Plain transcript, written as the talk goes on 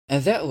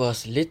And that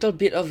was Little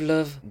Bit of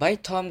Love by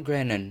Tom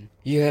Grennan.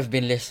 You have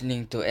been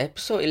listening to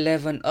episode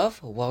 11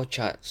 of Wow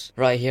Charts,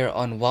 right here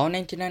on Wow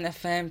 99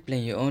 FM,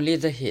 playing you only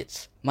the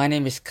hits. My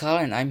name is Carl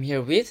and I'm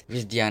here with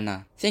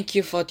Diana. Thank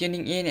you for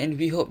tuning in and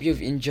we hope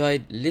you've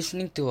enjoyed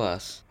listening to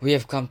us. We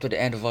have come to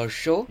the end of our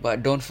show,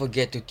 but don't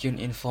forget to tune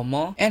in for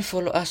more and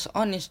follow us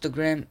on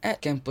Instagram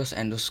at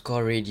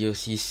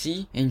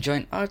campus_radio_cc and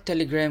join our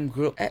Telegram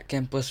group at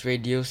Campus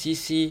Radio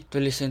CC to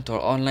listen to our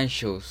online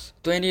shows.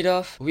 To end it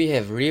off, we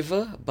have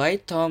River by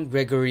Tom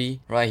Gregory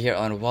right here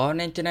on Wow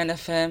 99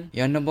 FM,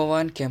 your number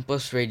one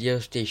campus radio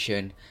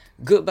station.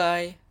 Goodbye!